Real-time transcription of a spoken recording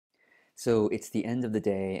So it's the end of the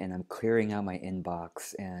day and I'm clearing out my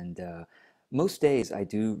inbox and most days I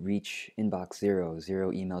do reach inbox zero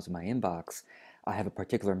emails in my inbox. I have a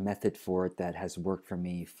particular method for it that has worked for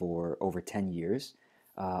me for over 10 years.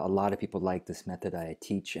 A lot of people like this method I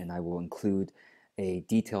teach, and I will include a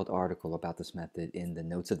detailed article about this method in the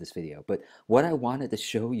notes of this video. But what I wanted to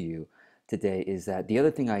show you today is that the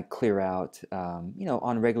other thing I clear out, on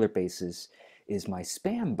a regular basis is my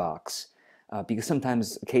spam box because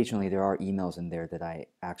sometimes, occasionally, there are emails in there that I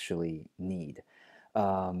actually need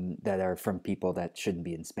that are from people that shouldn't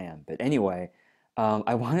be in spam. But anyway,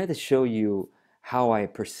 I wanted to show you how I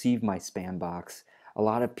perceive my spam box. A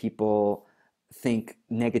lot of people think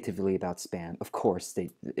negatively about spam. Of course,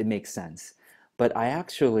 it makes sense. But I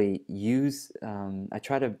actually I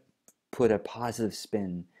try to put a positive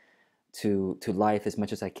spin to life as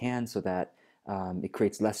much as I can so that it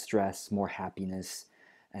creates less stress, more happiness,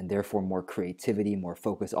 and therefore more creativity, more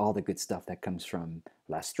focus, all the good stuff that comes from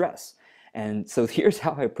less stress. And so here's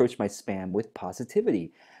how I approach my spam with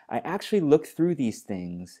positivity. I actually look through these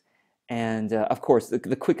things, and of course, the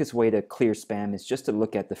quickest way to clear spam is just to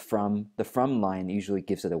look at the from. The from line usually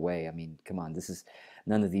gives it away. I mean, come on,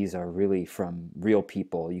 none of these are really from real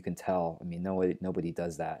people. You can tell. I mean, nobody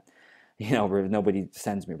does that. Nobody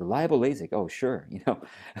sends me reliable LASIK. Oh, sure.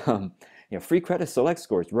 Um, free credit select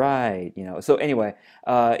scores, right? So anyway,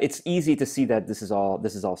 it's easy to see that this is all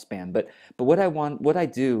spam. But what I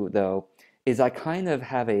do though, is I kind of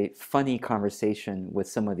have a funny conversation with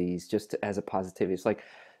some of these as a positivity. It's like,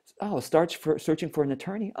 oh, searching for an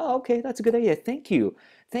attorney. Oh, okay, that's a good idea. Thank you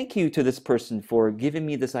to this person for giving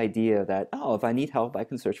me this idea that, oh, if I need help, I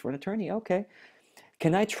can search for an attorney. Okay.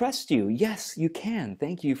 Can I trust you? Yes, you can.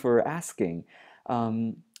 Thank you for asking.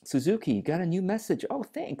 Suzuki, got a new message. Oh,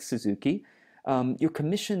 thanks, Suzuki. Your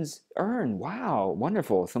commissions earn. Wow,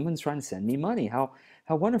 wonderful. Someone's trying to send me money. How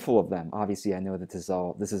wonderful of them. Obviously, I know that this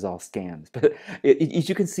is all scams, but as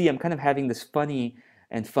you can see, I'm kind of having this funny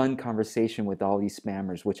and fun conversation with all these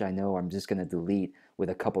spammers, which I know I'm just going to delete with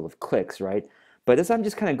a couple of clicks, right? But as I'm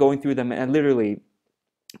just kind of going through them, and literally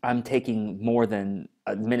I'm taking more than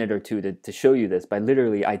a minute or two to show you this, but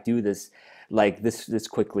literally I do this like this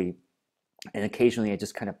quickly, and occasionally I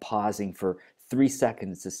just kind of pausing for 3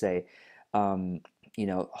 seconds to say, um,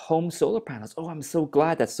 home solar panels. Oh, I'm so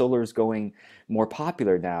glad that solar is going more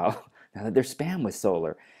popular now. Now that there's spam with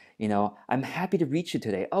solar. I'm happy to reach you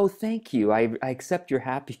today. Oh, thank you. I accept your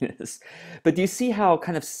happiness. But do you see how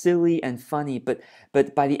kind of silly and funny, but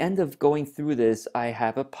by the end of going through this, I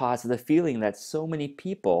have a positive feeling that so many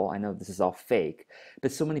people, I know this is all fake,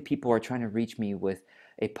 but so many people are trying to reach me with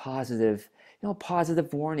a positive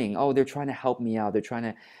warning. Oh, they're trying to help me out. They're trying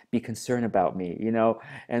to be concerned about me.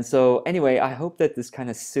 And so anyway, I hope that this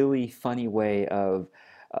kind of silly, funny way of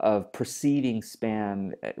perceiving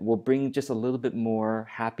spam will bring just a little bit more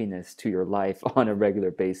happiness to your life on a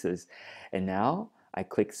regular basis. And now I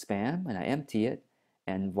click spam and I empty it,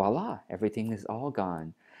 and voila, everything is all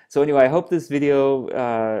gone. So anyway, I hope this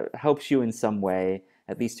video helps you in some way,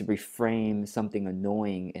 at least to reframe something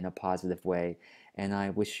annoying in a positive way. And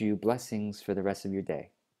I wish you blessings for the rest of your day.